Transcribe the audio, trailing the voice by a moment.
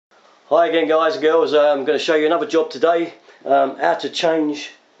Hi again guys and girls, I'm going to show you another job today, how to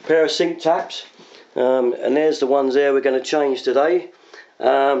change a pair of sink taps, and there's the ones there we're going to change today.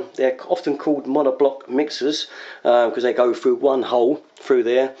 They're often called monoblock mixers because they go through one hole through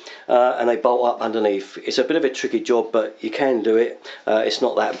there and they bolt up underneath. It's a bit of a tricky job, but you can do it. It's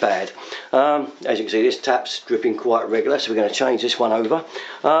not that bad. As you can see, this tap's dripping quite regular, so we're going to change this one over.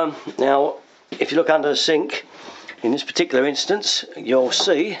 Now if you look under the sink, in this particular instance, you'll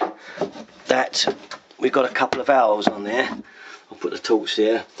see that we've got a couple of valves on there. I'll put the torch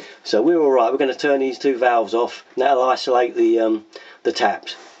there. So we're all right. We're going to turn these two valves off. That'll isolate the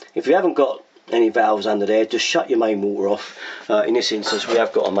taps. If you haven't got any valves under there, just shut your main water off. In this instance, we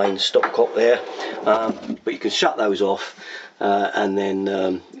have got a main stopcock there, but you can shut those off and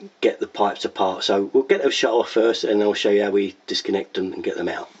then get the pipes apart. So we'll get those shut off first, and I'll show you how we disconnect them and get them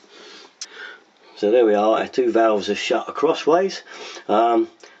out. So there we are, our two valves are shut acrossways. Now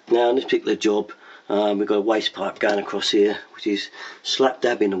in this particular job, we've got a waste pipe going across here, which is slap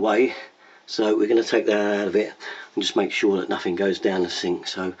dab in the way. So we're going to take that out of it and just make sure that nothing goes down the sink.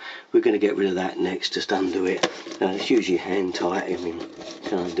 So we're going to get rid of that next, just undo it. It's usually hand tight, I mean, you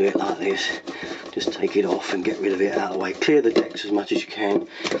can undo it like this. Just take it off and get rid of it out of the way. Clear the decks as much as you can.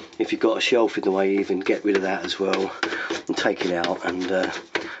 If you've got a shelf in the way, even get rid of that as well. And take it out, and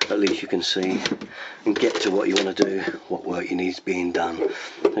at least you can see and get to what you want to do, what work you needs being done.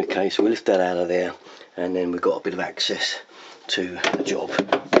 Okay, so we lift that out of there, and then we've got a bit of access to the job.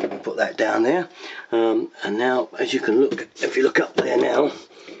 We'll put that down there, and now as you can look, if you look up there now,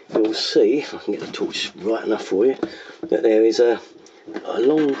 you'll see, if I can get the torch right enough for you, that there is a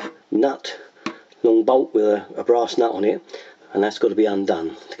long nut, long bolt with a brass nut on it, and that's got to be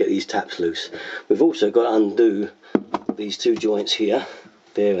undone to get these taps loose. We've also got to undo these two joints here,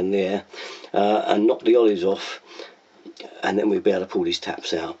 there and there, and knock the olives off, and then we'll be able to pull these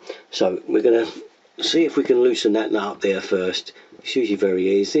taps out. So we're going to see if we can loosen that nut up there first. It's usually very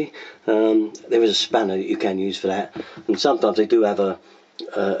easy. There is a spanner that you can use for that, and sometimes they do have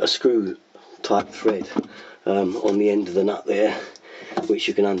a screw type thread on the end of the nut there, which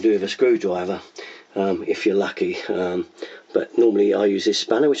you can undo with a screwdriver if you're lucky, but normally I use this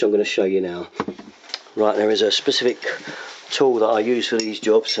spanner, which I'm going to show you now. Right, there is a specific tool that I use for these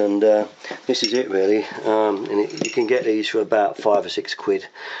jobs, and this is it really, and you can get these for about £5 or £6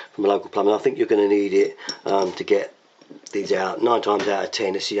 from a local plumber. I think you're going to need it to get these out. 9 times out of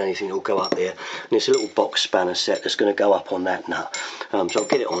 10 it's the only thing that will go up there, and it's a little box spanner set that's going to go up on that nut. So I'll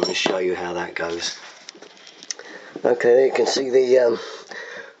get it on and show you how that goes. Okay, there you can see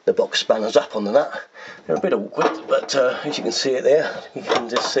the box spanners up on the nut. They're a bit awkward, but as you can see it there, you can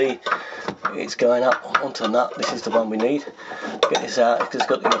just see it's going up onto the nut. This is the one we need. Get this out because it's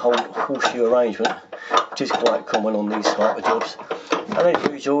got the whole horseshoe arrangement, which is quite common on these type of jobs. And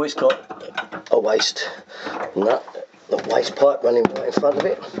as usual, it's got a waste nut, the waste pipe running right in front of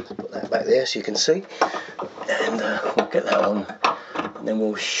it. Put that back there so you can see, and we'll get that on, and then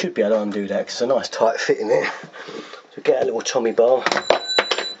we should be able to undo that because it's a nice tight fit in there. So get a little Tommy bar,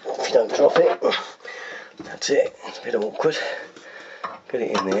 if you don't drop it. That's it. It's a bit awkward. Get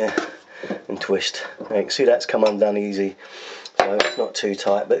it in there and twist. Now you can see that's come undone easy, so it's not too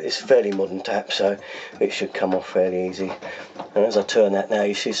tight, but it's a fairly modern tap, so it should come off fairly easy. And as I turn that now,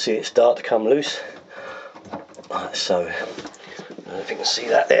 you should see it start to come loose, like so. I don't know if you can see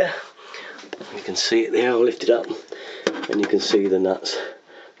that there. You can see it there. I'll lift it up, and you can see the nuts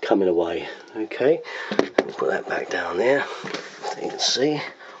coming away. Okay, put that back down there so you can see.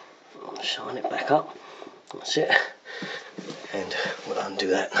 I'll shine it back up. That's it, and we'll undo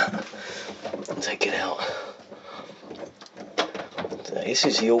that and take it out. So this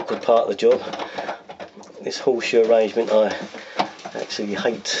is the awkward part of the job. This horseshoe arrangement I actually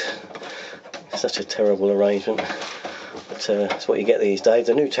hate. It's such a terrible arrangement, but it's what you get these days.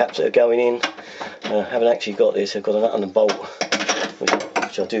 The new taps that are going in haven't actually got this. They've got a nut and a bolt,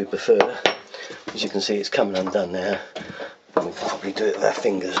 which I do prefer. As you can see, it's coming undone now. We can probably do it with our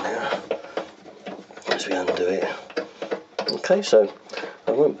fingers now as we undo it. Okay, so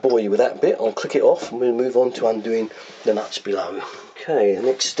I won't bore you with that bit. I'll click it off and we'll move on to undoing the nuts below. Okay, the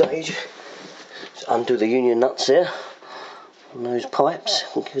next stage is undo the union nuts there on those pipes.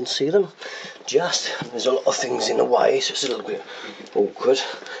 You can see them. There's a lot of things in the way, so it's a little bit awkward.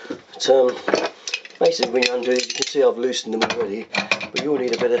 But basically when you undo it, you can see I've loosened them already, but you'll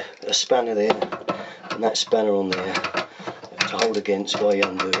need a bit of a spanner there, and that spanner on there to hold against while you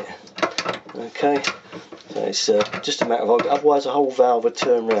undo it. Okay, so it's just a matter of holding, otherwise the whole valve would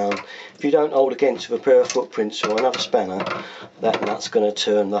turn round. If you don't hold against with a pair of footprints or another spanner, that nut's going to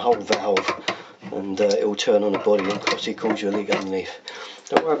turn the whole valve and it will turn on the body and obviously cause you a leak underneath.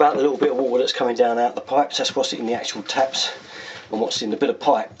 Don't worry about the little bit of water that's coming down out the pipes. That's what's in the actual taps and what's in the bit of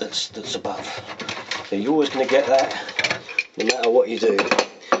pipe that's above. So you're always going to get that no matter what you do.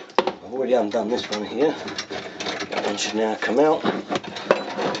 I've already undone this one here. That one should now come out.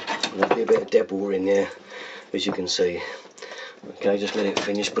 And there'll be a bit of dead water in there, as you can see. Okay, just let it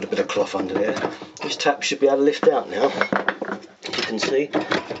finish, put a bit of cloth under there. This tap should be able to lift out now. As you can see,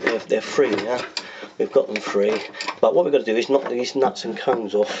 they're free now. We've got them free. But what we've got to do is knock these nuts and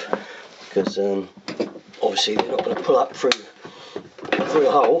cones off, because obviously they're not going to pull up through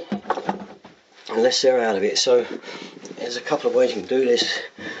the hole unless they're out of it. So there's a couple of ways you can do this.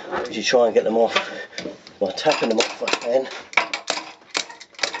 You try and get them off by tapping them off if I can.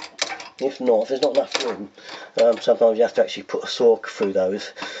 If not, if there's not enough room, sometimes you have to actually put a saw through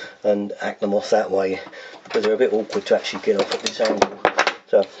those and hack them off that way, because they're a bit awkward to actually get off at this angle.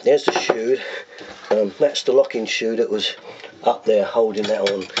 So there's the shoe. That's the locking shoe that was up there holding that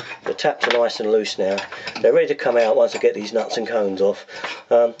on. The taps are nice and loose now. They're ready to come out once I get these nuts and cones off.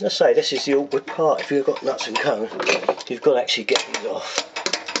 Let's say this is the awkward part. If you've got nuts and cones, you've got to actually get these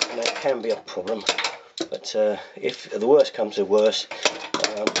off. And that can be a problem. But if the worst comes to worst,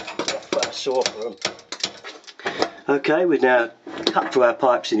 saw for them. Okay, we've now cut through our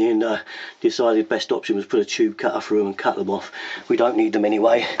pipes in the end. Decided best option was put a tube cutter through them and cut them off. We don't need them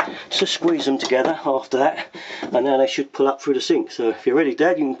anyway. Just squeeze them together after that, and now they should pull up through the sink. So if you're ready,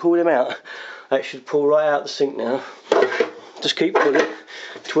 Dad, you can pull them out. They should pull right out the sink now. Just keep pulling,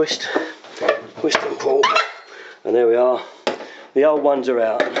 twist and pull, and there we are. The old ones are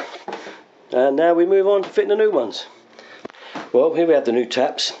out, and now we move on to fitting the new ones. Well, here we have the new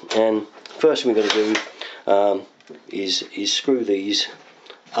taps, and first thing we've got to do is screw these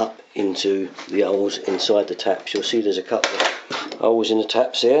up into the holes inside the taps. You'll see there's a couple of holes in the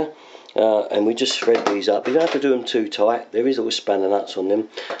taps there, and we just thread these up. You don't have to do them too tight. There is little spanner nuts on them,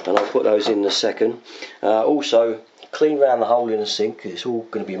 and I'll put those in a second. Also, clean around the hole in the sink. It's all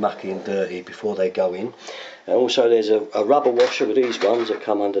going to be mucky and dirty before they go in. And also there's a rubber washer with these ones that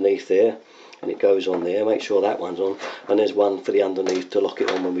come underneath there, and it goes on there. Make sure that one's on, and there's one for the underneath to lock it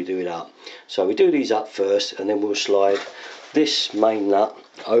on when we do it up. So we do these up first, and then we'll slide this main nut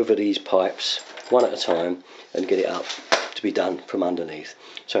over these pipes one at a time and get it up to be done from underneath.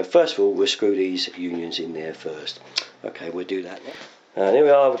 So first of all, we'll screw these unions in there first. Okay, we'll do that now. And here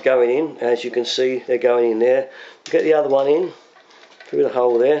we are going in. As you can see, they're going in there. Get the other one in through the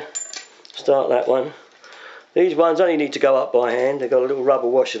hole there. Start that one. These ones only need to go up by hand. They've got a little rubber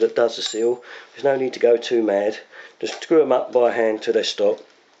washer that does the seal. There's no need to go too mad. Just screw them up by hand till they stop,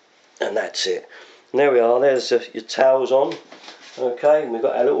 and that's it. And there we are. There's your towels on. Okay, and we've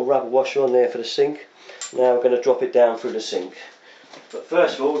got our little rubber washer on there for the sink. Now we're going to drop it down through the sink. But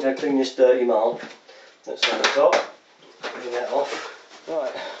first of all, we're going to clean this dirty mark that's on the top. Clean that off.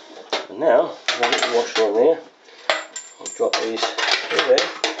 Right, and now we've got a little washer on there. I'll drop these through there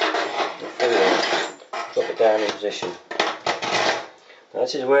and through there. Drop it down in position. Now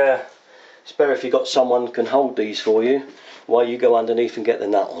this is where it's better if you've got someone who can hold these for you while you go underneath and get the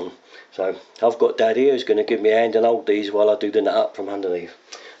nut on. So I've got Dad here who's going to give me a hand and hold these while I do the nut up from underneath.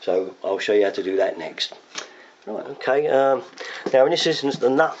 So I'll show you how to do that next. Right, okay, now in this instance the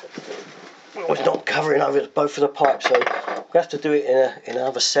nut was not covering over both of the pipes, so we have to do it in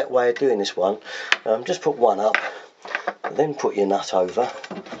another set way of doing this one. Just put one up, and then put your nut over.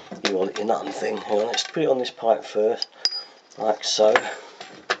 You want your nut and thing. Hang on, let's put it on this pipe first, like so.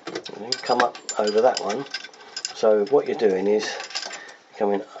 And then come up over that one. So what you're doing is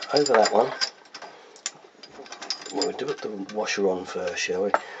coming over that one. We'll do the washer on first, shall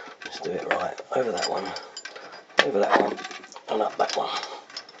we? Let's do it right. Over that one, and up that one.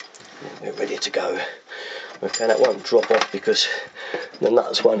 We're ready to go. Okay, that won't drop off because the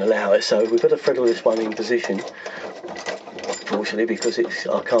nuts won't allow it. So we've got to thread this one in position. Unfortunately, because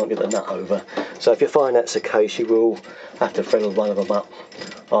I can't get the nut over. So if you find that's the case, you will have to thread one of them up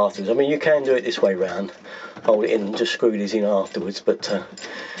afterwards. I mean, you can do it this way round, hold it in and just screw these in afterwards, but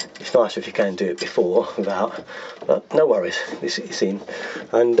it's nicer if you can do it before without. But no worries, this is in,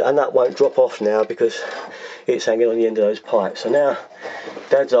 and that won't drop off now because it's hanging on the end of those pipes. So now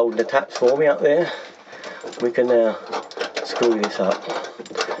Dad's holding the taps for me up there. We can now screw this up,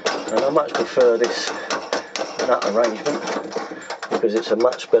 and I much prefer this nut arrangement because it's a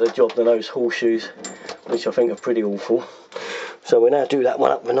much better job than those horseshoes, which I think are pretty awful. So we now do that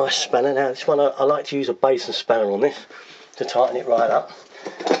one up with a nice spanner. Now this one I like to use a basin spanner on this to tighten it right up,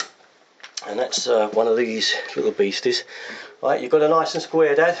 and that's one of these little beasties. Right, you've got it nice and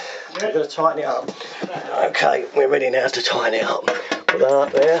square, Dad. Yeah. You've got to tighten it up. Okay, we're ready now to tighten it up. Put that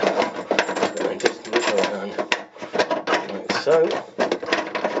up there, and so.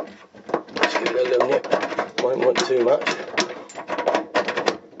 Let's give it a little nip, won't want too much.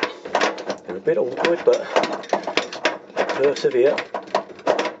 They're a bit awkward, but persevere.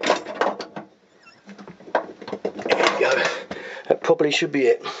 There you go, that probably should be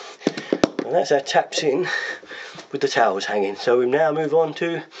it. And that's our taps in with the towels hanging. So we now move on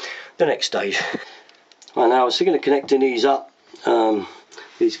to the next stage. Right, now I was thinking of connecting these up,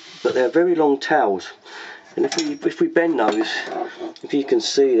 but they're very long towels. And if we bend those, if you can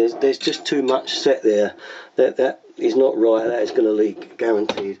see, there's just too much set there. That is not right. That is going to leak,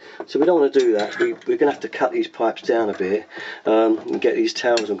 guaranteed. So we don't want to do that. We're going to have to cut these pipes down a bit and get these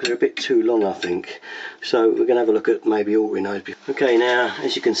towels on because they're a bit too long, I think. So we're going to have a look at maybe altering those. Okay, now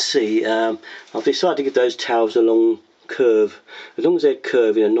as you can see, I've decided to give those towels a long curve. As long as they're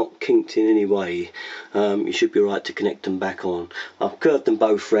curving and not kinked in any way, you should be right to connect them back on. I've curved them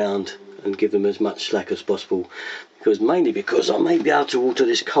both round and give them as much slack as possible, mainly because I may be able to alter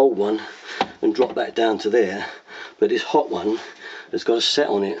this cold one and drop that down to there, but this hot one has got a set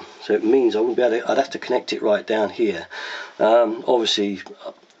on it, so it means I wouldn't be able to, I'd have to connect it right down here. Obviously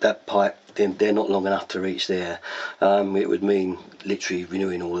that pipe, they're not long enough to reach there. It would mean literally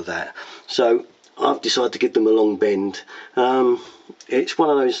renewing all of that. So I've decided to give them a long bend. It's one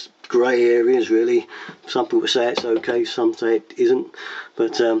of those grey areas really. Some people say it's okay, some say it isn't,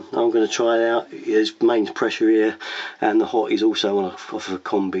 but I'm going to try it out. There's mains pressure here, and the hot is also off of a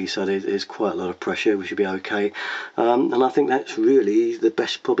combi, so there's quite a lot of pressure. We should be okay, and I think that's really the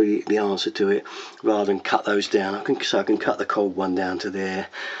best, probably the answer to it, rather than cut those down. I can cut the cold one down to there,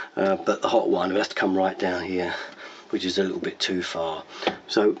 but the hot one will have to come right down here, which is a little bit too far.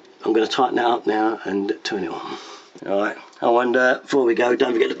 So I'm going to tighten it up now and turn it on. Alright, and before we go,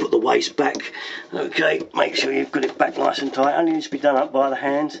 don't forget to put the waste back. Okay, make sure you've got it back nice and tight. Only needs to be done up by the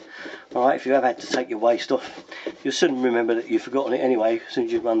hands. Alright, if you have had to take your waste off, you'll soon remember that you've forgotten it anyway as soon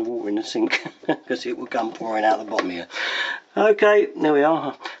as you run the water in the sink, because it will come pouring out the bottom here. Okay, there we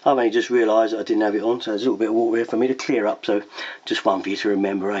are. I've only just realised that I didn't have it on, so there's a little bit of water here for me to clear up, so just one for you to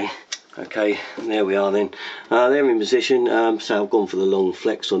remember, eh? Okay, there we are then. They're in position, so I've gone for the long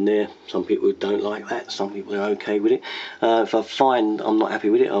flex on there. Some people don't like that, some people are okay with it. If I find I'm not happy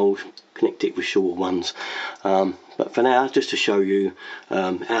with it, I'll connect it with shorter ones. But for now, just to show you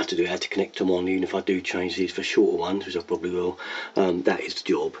how to connect them on, even if I do change these for shorter ones, which I probably will, that is the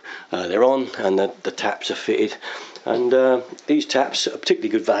job. They're on, and the taps are fitted. And these taps are particularly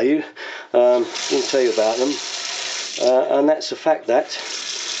good value. I'll tell you about them. And that's the fact that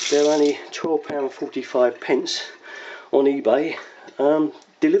they're only £12.45 on eBay,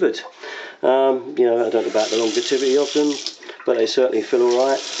 delivered. You know, I don't know about the longevity of them, but they certainly feel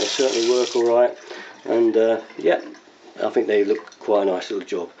alright, they certainly work alright, and yeah, I think they look quite a nice little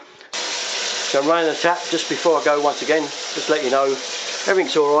job. So I'm running the tap just before I go once again, just to let you know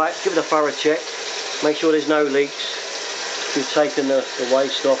everything's alright. Give it a thorough check, make sure there's no leaks. If you've taken the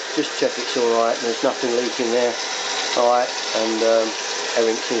waste off, just check it's alright, there's nothing leaking there. Alright, and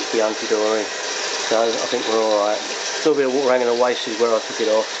everything seems to be hunky-dory, so I think we're alright. A little bit of water hanging on the waste is where I took it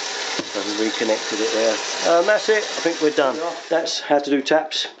off, I've reconnected it there. That's it, I think we're done. That's how to do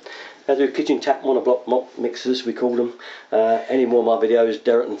taps, how to do kitchen tap monoblock mop mixers, we call them. Any more of my videos,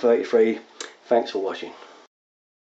 Derek and 33. Thanks for watching.